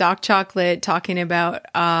episode with Doc Chocolate talking about,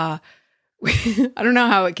 I don't know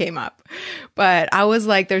how it came up, but I was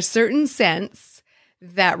like, there's certain scents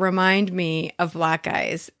that remind me of black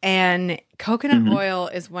guys, and coconut oil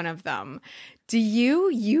is one of them. Do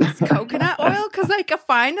you use coconut oil? Because like I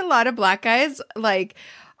find a lot of black guys like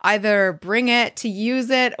either bring it to use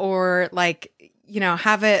it or like,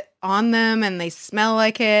 have it on them and they smell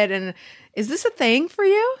like it. And is this a thing for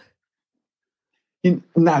you?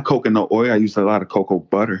 Not coconut oil. I use a lot of cocoa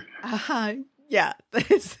butter. Yeah.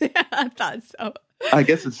 I thought so. I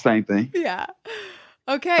guess it's the same thing. Yeah.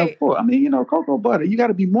 Okay. I mean, cocoa butter, you got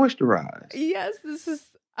to be moisturized. Yes, this is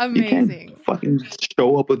amazing. You can't fucking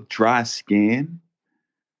show up with dry skin.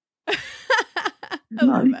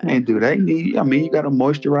 No, you can't do that. You got to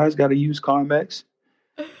moisturize, got to use Carmex.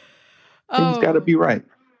 Things got to be right.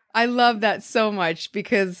 I love that so much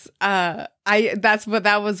because that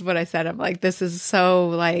was what I said. I'm like, this is so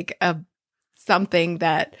like something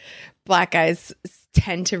that black guys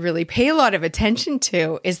tend to really pay a lot of attention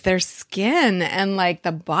to is their skin and like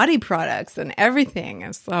the body products and everything.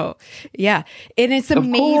 And so, yeah. And it's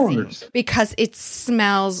amazing because it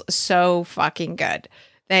smells so fucking good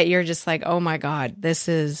that you're just like, oh my God, this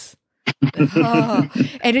is...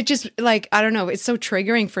 And it just like, I don't know, it's so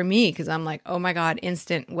triggering for me because I'm like, oh my God,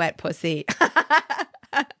 instant wet pussy.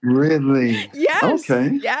 Really? Yes.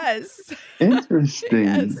 Okay. Yes. Interesting.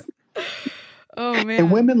 Yes. Oh man.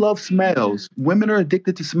 And women love smells. Women are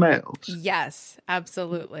addicted to smells. Yes,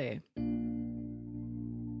 absolutely.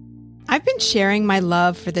 I've been sharing my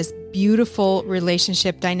love for this beautiful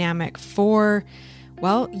relationship dynamic for,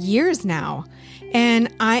 years now.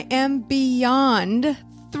 And I am beyond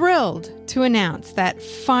thrilled to announce that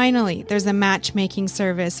finally there's a matchmaking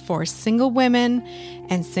service for single women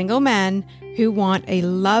and single men who want a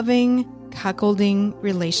loving, cuckolding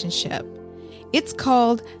relationship. It's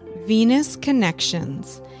called Venus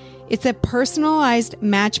Connections. It's a personalized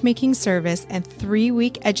matchmaking service and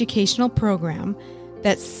 3-week educational program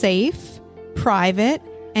that's safe, private,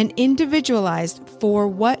 and individualized for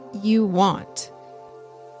what you want.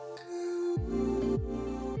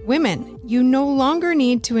 Women, you no longer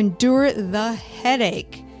need to endure the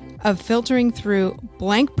headache of filtering through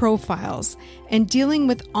blank profiles and dealing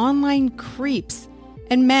with online creeps.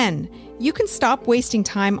 And men, you can stop wasting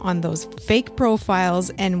time on those fake profiles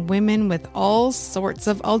and women with all sorts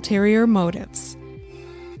of ulterior motives.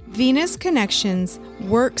 Venus Connections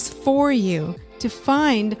works for you to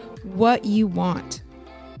find what you want.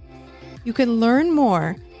 You can learn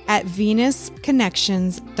more at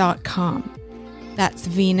venusconnections.com. That's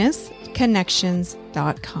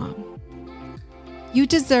venusconnections.com. You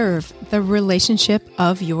deserve the relationship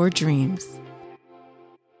of your dreams.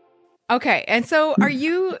 Okay, and so are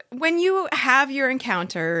you, when you have your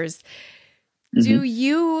encounters, do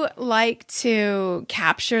you like to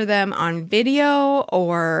capture them on video,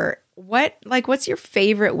 or what's your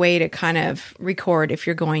favorite way to kind of record if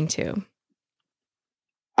you're going to?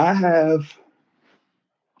 I have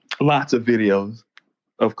lots of videos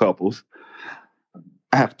of couples.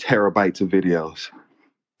 I have terabytes of videos,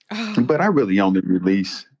 but I really only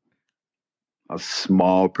release a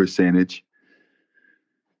small percentage.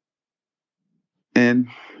 And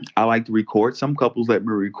I like to record. Some couples let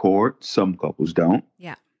me record. Some couples don't.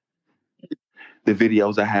 Yeah. The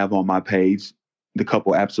videos I have on my page, the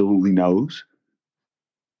couple absolutely knows.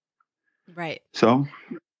 Right. So,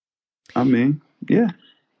 I mean, yeah.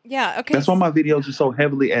 Yeah. Okay. That's why my videos are so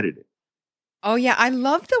heavily edited. Oh yeah, I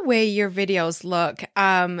love the way your videos look.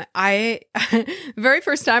 I very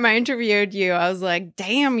first time I interviewed you, I was like,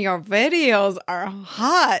 "Damn, your videos are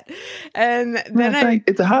hot." And then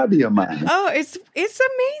it's a hobby of mine. Oh, it's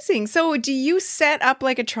amazing. So, do you set up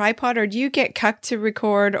like a tripod, or do you get Cuck to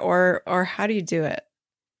record, or how do you do it?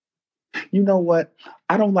 You know what?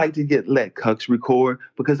 I don't like to let Cucks record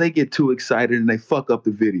because they get too excited and they fuck up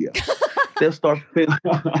the video. They'll start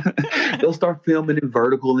filming in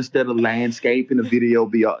vertical instead of landscape, and the video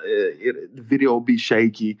will be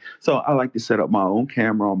shaky. So I like to set up my own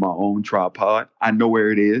camera on my own tripod. I know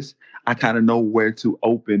where it is. I kind of know where to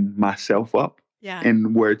open myself up,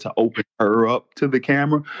 and where to open her up to the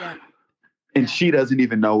camera. Yeah. And she doesn't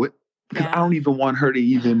even know it because I don't even want her to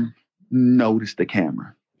even notice the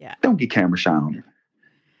camera. Yeah. Don't get camera shy on her.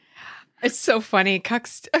 It's so funny.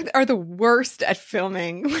 Cucks are the worst at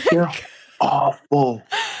filming. They're awful.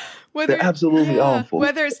 They're absolutely awful.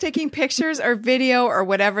 Whether it's taking pictures or video or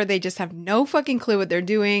whatever, they just have no fucking clue what they're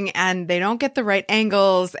doing, and they don't get the right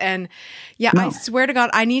angles. And I swear to God,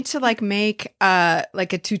 I need to make a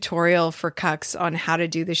tutorial for Cucks on how to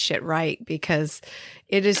do this shit right, because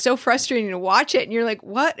it is so frustrating to watch it and you're like,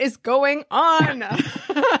 what is going on?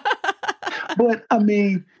 But I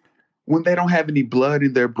mean, when they don't have any blood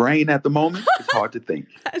in their brain at the moment, it's hard to think.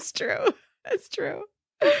 That's true.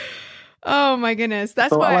 Oh my goodness.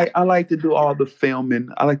 That's why I like to do all the filming.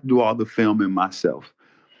 I like to do all the filming myself.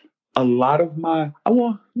 A lot of not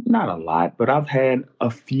a lot, but I've had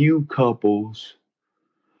a few couples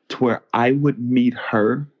to where I would meet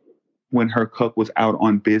her when her Cuck was out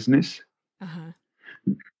on business.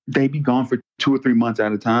 They'd be gone for 2 or 3 months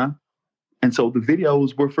at a time. And so the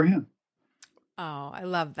videos were for him. Oh, I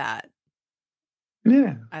love that.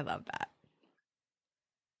 Yeah. I love that.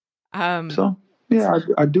 So yeah,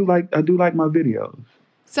 I do like my videos.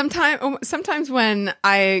 Sometimes when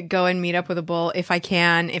I go and meet up with a bull, if I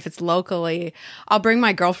can, if it's locally, I'll bring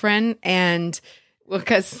my girlfriend, and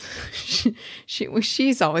because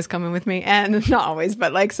she's always coming with me, and not always,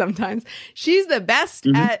 but sometimes she's the best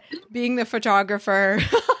at being the photographer.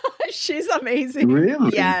 She's amazing.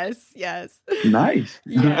 Really? Yes. Nice.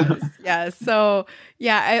 Yes. So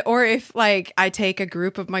or if I take a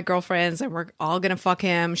group of my girlfriends and we're all gonna fuck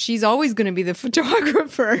him, she's always gonna be the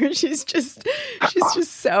photographer. She's just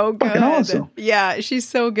so good. Awesome. Yeah, she's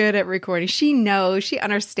so good at recording. She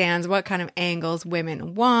understands what kind of angles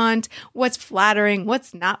women want, what's flattering,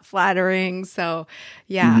 what's not flattering. So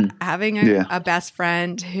having a best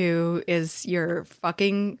friend who is your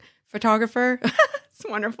fucking photographer. It's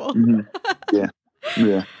wonderful. Yeah.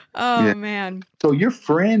 Oh man. So your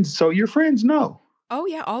friends know. Oh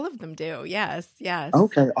yeah, all of them do. Yes.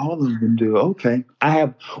 Okay, all of them do. Okay. I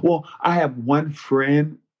have one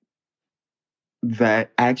friend that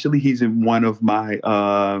actually he's in one of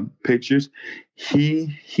my pictures.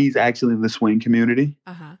 He's actually in the swing community.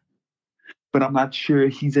 But I'm not sure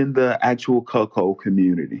he's in the actual cuckold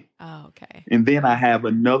community. Oh, okay. And then I have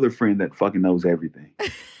another friend that fucking knows everything.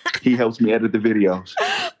 He helps me edit the videos.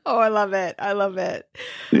 Oh, I love it. I love it.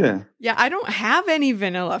 Yeah. Yeah, I don't have any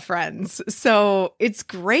vanilla friends. So it's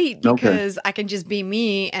great because I can just be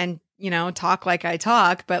me and, talk like I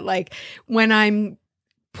talk. But like when I'm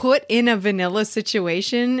put in a vanilla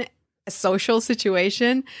situation, a social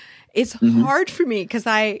situation, it's hard for me because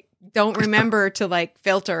I don't remember to like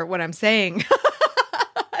filter what I'm saying.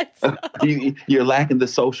 You're lacking the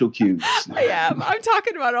social cues. I am. I'm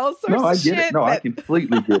talking about all sorts of shit. It. No, I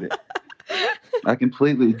completely get it. I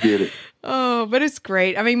completely get it. Oh, but it's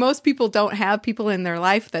great. I mean, most people don't have people in their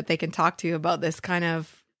life that they can talk to about this kind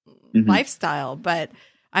of lifestyle, but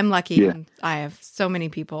I'm lucky. And I have so many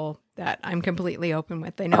people that I'm completely open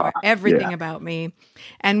with. They know everything about me.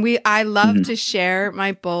 And I love to share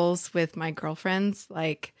my bulls with my girlfriends.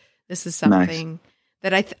 Like, this is something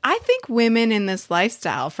that I think women in this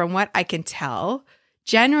lifestyle, from what I can tell,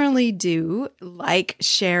 generally do like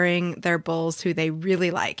sharing their bulls who they really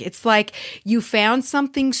like. It's like you found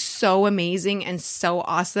something so amazing and so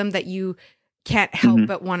awesome that you can't help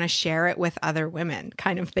but want to share it with other women,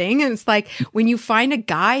 kind of thing. And it's like when you find a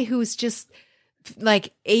guy who's just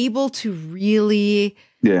like able to really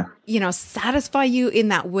satisfy you in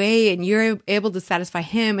that way, and you're able to satisfy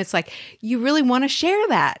him, it's like you really want to share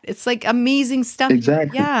that. It's like amazing stuff.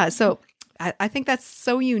 Exactly. Yeah. So I think that's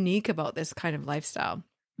so unique about this kind of lifestyle.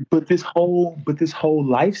 But this whole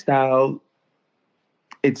lifestyle,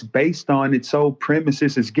 it's based on its sole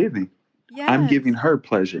premises is giving. Yes. I'm giving her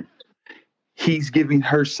pleasure. He's giving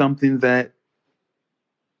her something that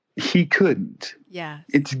he couldn't. Yeah.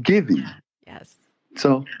 It's giving. Yes.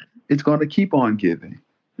 So it's going to keep on giving.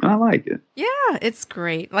 I like it. Yeah, it's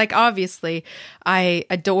great. Like, obviously, I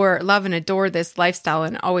love and adore this lifestyle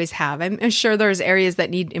and always have. I'm sure there's areas that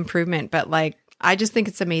need improvement, but like, I just think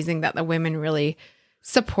it's amazing that the women really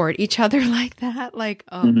support each other like that. Like,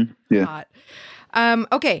 hot.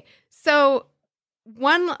 Okay, so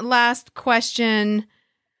one last question.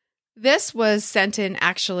 This was sent in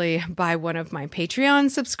actually by one of my Patreon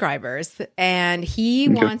subscribers, and he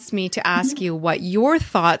wants me to ask you what your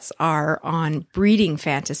thoughts are on breeding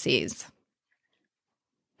fantasies.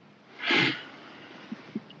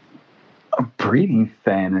 Breeding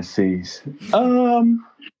fantasies.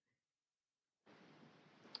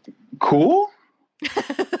 Cool.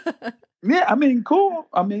 Yeah, I mean, cool.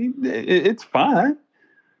 I mean, it's fine.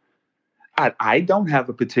 I don't have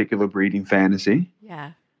a particular breeding fantasy.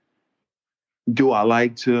 Yeah. Do I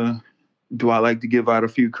like to give out a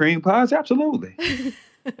few cream pies? Absolutely.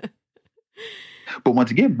 But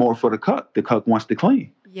once again, more for the cuck. The cuck wants to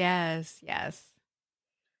clean. Yes. Yeah.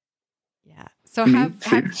 So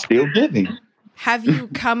still giving. Have you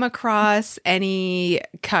come across any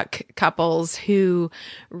cuck couples who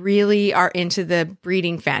really are into the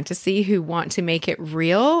breeding fantasy, who want to make it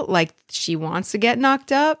real? Like she wants to get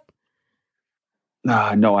knocked up?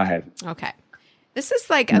 No, I haven't. Okay. This is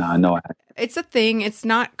like I haven't. It's a thing. It's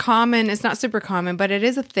not common. It's not super common, but it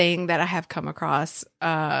is a thing that I have come across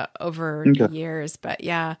over the years. But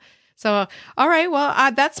yeah. So, all right.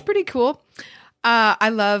 Well, that's pretty cool. I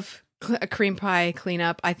love a cream pie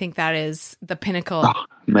cleanup. I think that is the pinnacle,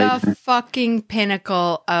 the fucking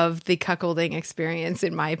pinnacle of the cuckolding experience,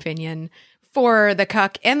 in my opinion, for the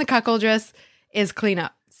cuck and the cuckoldress is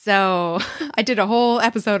cleanup. So I did a whole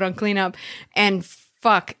episode on cleanup, and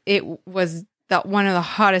fuck, it was one of the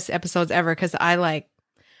hottest episodes ever, because I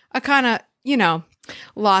kind of,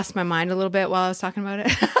 lost my mind a little bit while I was talking about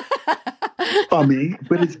it. I mean,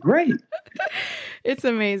 but it's great. It's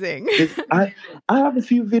amazing. I have a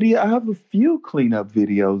few cleanup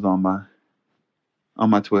videos on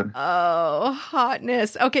my Twitter. Oh,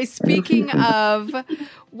 hotness. Okay, speaking of,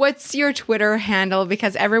 what's your Twitter handle?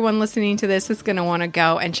 Because everyone listening to this is going to want to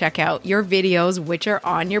go and check out your videos, which are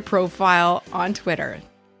on your profile on Twitter.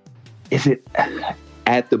 Is it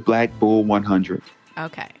at TheBlackBull100?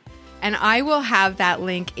 Okay. And I will have that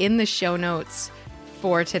link in the show notes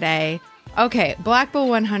for today. Okay,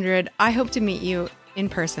 BlackBull100, I hope to meet you in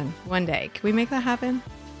person one day. Can we make that happen?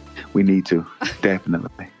 We need to,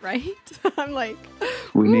 definitely. Right? I'm like...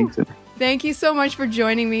 We need to. Thank you so much for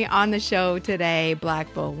joining me on the show today,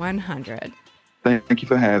 BlackBull100. Thank you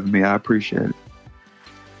for having me. I appreciate it.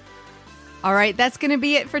 All right, that's going to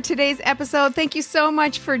be it for today's episode. Thank you so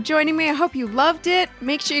much for joining me. I hope you loved it.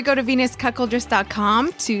 Make sure you go to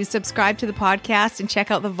venuscuckoldress.com to subscribe to the podcast and check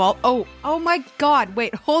out the vault. Oh my God.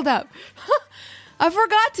 Wait, hold up. I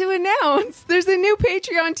forgot to announce there's a new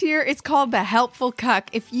Patreon tier. It's called The Helpful Cuck.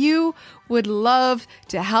 If you would love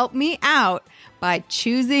to help me out by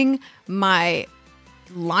choosing my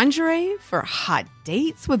lingerie for hot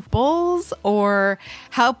dates with bulls, or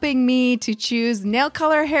helping me to choose nail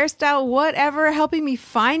color, hairstyle, whatever, helping me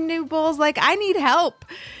find new bulls. Like, I need help.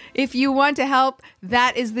 If you want to help,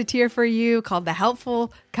 that is the tier for you, called the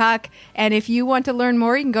Helpful Cuck. And if you want to learn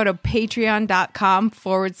more, you can go to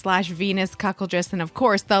patreon.com/Venus Cuckoldress. And of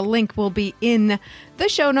course, the link will be in the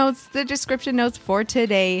show notes, the description notes for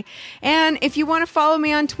today. And if you want to follow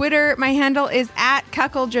me on Twitter, my handle is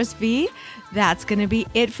 @CuckoldressV. That's going to be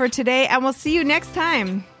it for today, and we'll see you next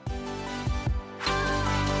time.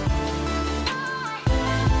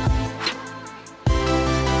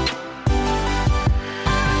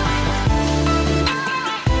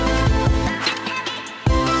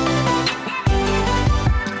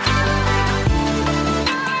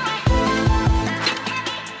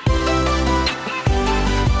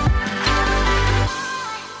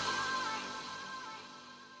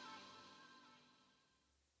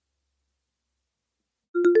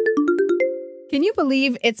 Can you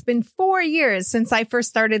believe it's been 4 years since I first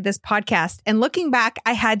started this podcast? And looking back,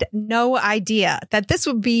 I had no idea that this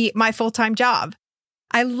would be my full-time job.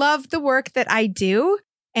 I love the work that I do,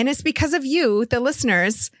 and it's because of you, the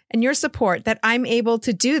listeners, and your support that I'm able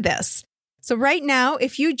to do this. So right now,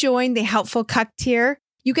 if you join the Helpful Cuck tier,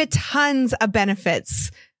 you get tons of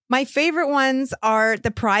benefits. My favorite ones are the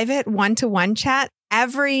private one-to-one chat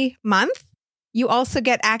every month. You also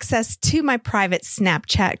get access to my private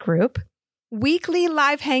Snapchat group. Weekly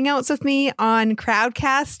live hangouts with me on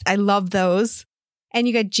Crowdcast. I love those. And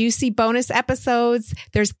you get juicy bonus episodes.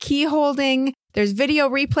 There's key holding. There's video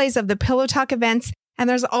replays of the Pillow Talk events. And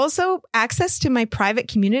there's also access to my private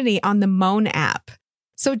community on the Moan app.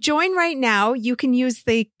 So join right now. You can use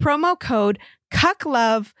the promo code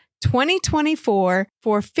CUCKLOVE2024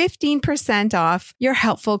 for 15% off your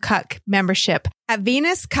Helpful Cuck membership at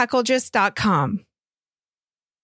venuscuckoldress.com.